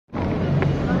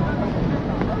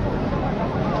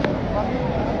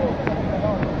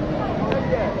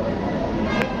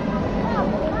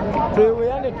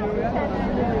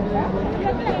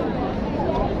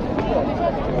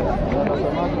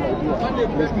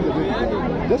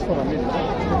Just for a minute.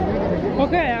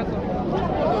 Okay, yako.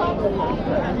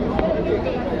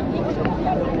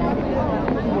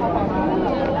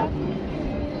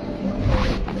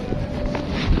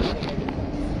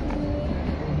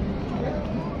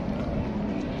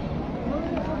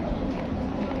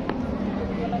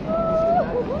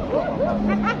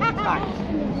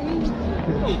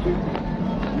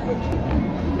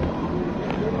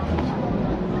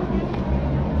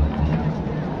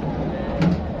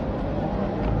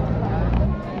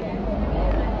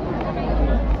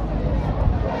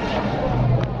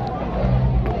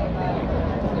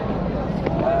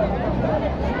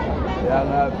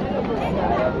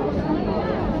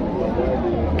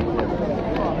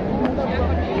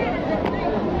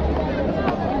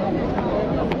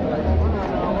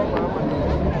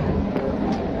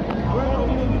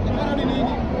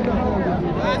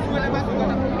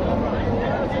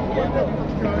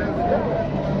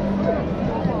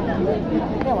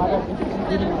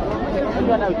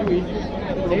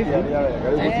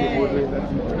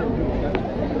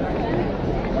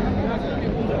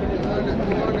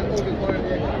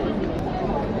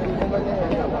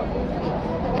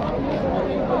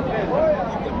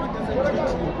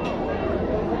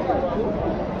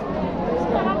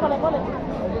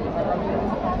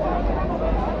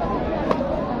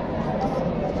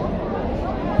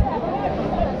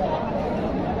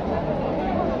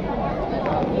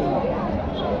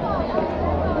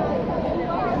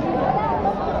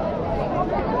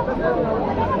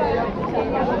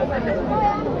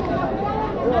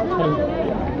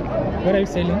 What are you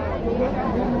selling?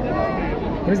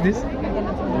 What is this?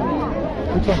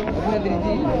 Which one? 3G.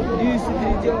 This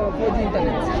 3G or 4G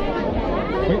internet.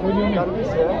 Wait, what do you mean?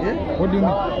 Yeah? What do you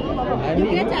mean? You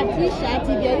get a t-shirt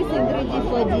if you're using 3G,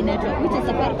 4G network, which is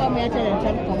Safaricom, Airtel and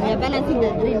Telecom. You're balancing the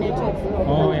three networks.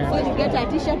 Oh, yeah. So you get a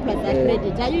t-shirt plus a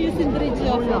credit. Are you using 3G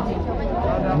or 4G?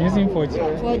 I'm using 4G.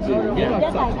 4G. Yeah.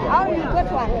 Just like, how you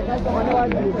got one?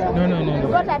 No, no, no, You no.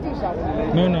 got a t-shirt?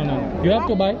 No, no, no. You have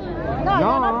to buy? No,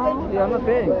 you're not paying. You are not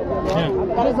paying. Yeah.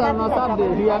 This is on Sunday.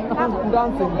 We are not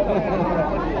dancing.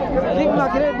 Give my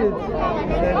credit.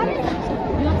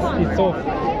 It's off.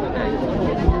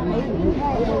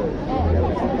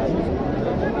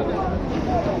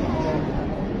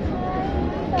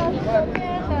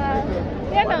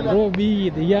 Bro, B,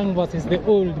 the young versus the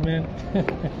old, man.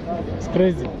 It's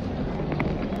crazy.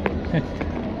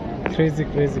 Crazy,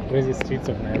 crazy, crazy streets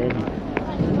of Nairobi.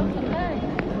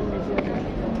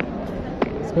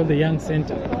 It's called the Young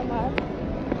Center.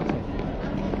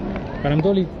 But I'm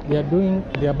told they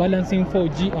are balancing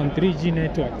 4G on 3G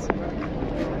networks.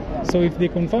 So if they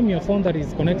confirm your phone that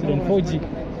is connected on 4G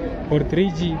or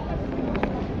 3G,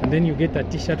 and then you get a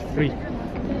t-shirt free.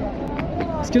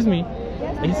 Excuse me,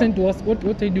 listen to us. What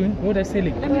are you doing? What are you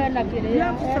selling?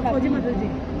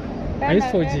 I use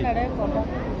 4G.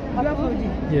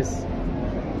 Yes.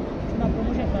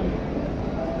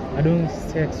 I don't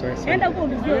say extra. We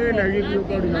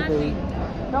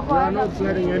are not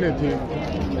selling anything.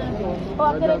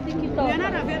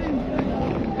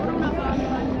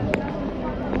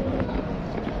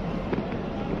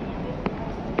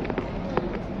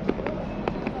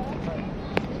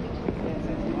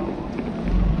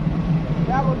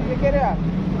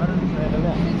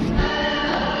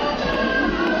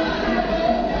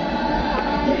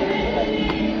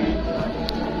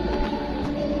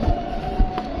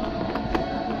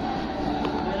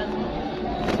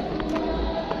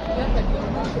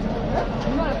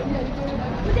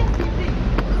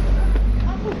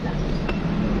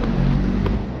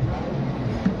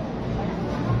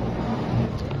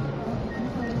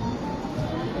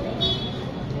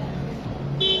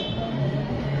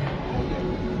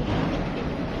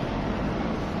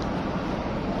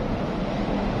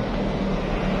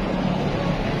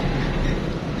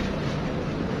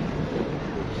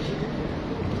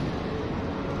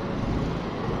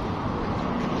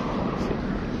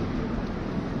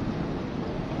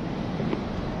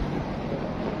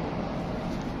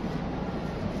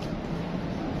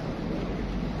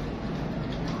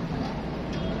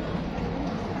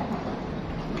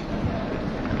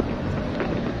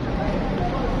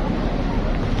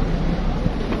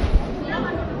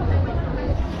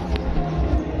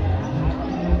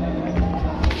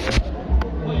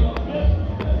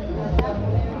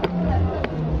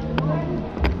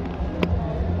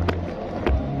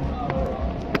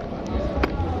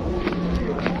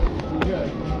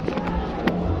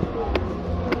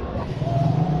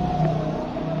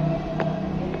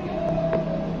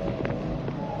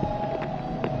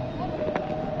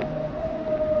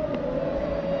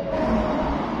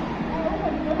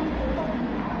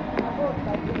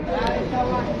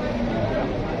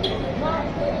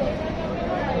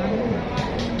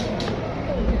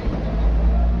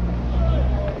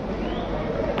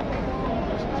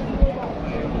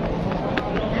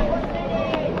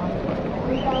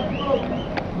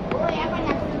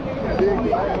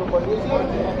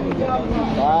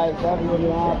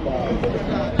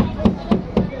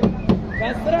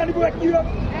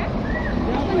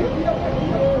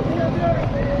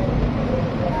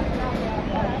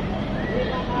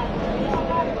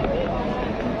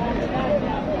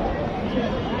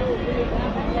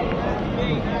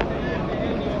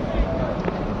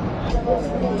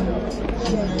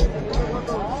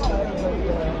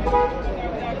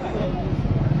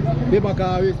 Beba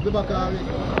kawis, beba kawis.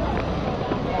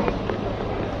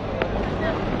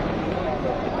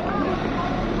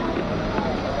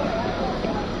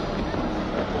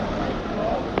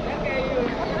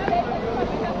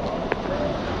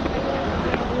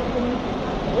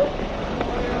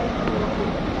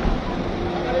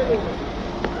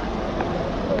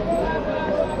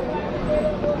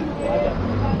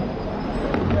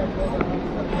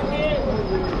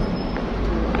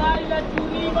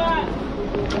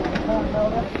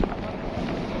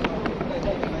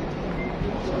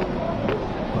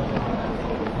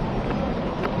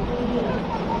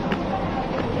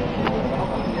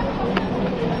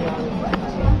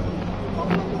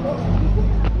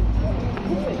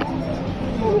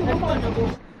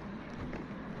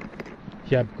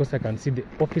 Here, because I can see the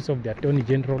Office of the Attorney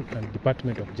General and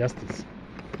Department of Justice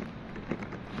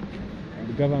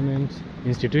and government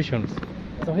institutions.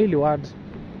 So hili word,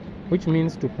 which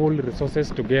means to pull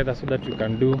resources together so that you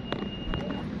can do.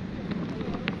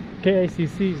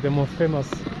 KICC is the most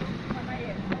famous,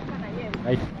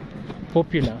 like,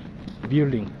 popular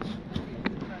building.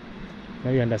 Now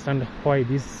you understand why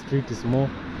this street is more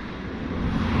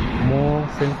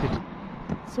sensitive.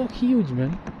 So huge,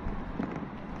 man.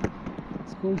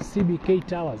 It's called CBK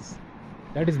Towers.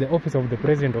 That is the office of the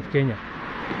President of Kenya.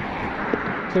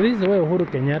 So this is where Uhuru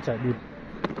Kenyatta did.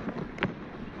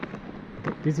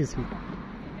 This is who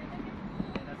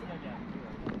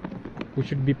we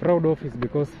should be proud of, is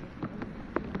because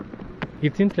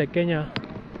it seems like Kenya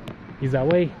is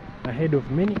away ahead of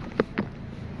many.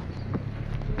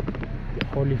 The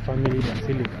Holy Family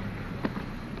Basilica.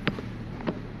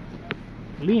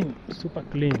 Clean, super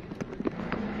clean.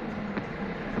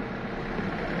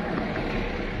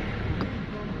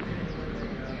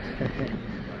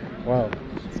 Wow,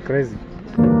 it's crazy.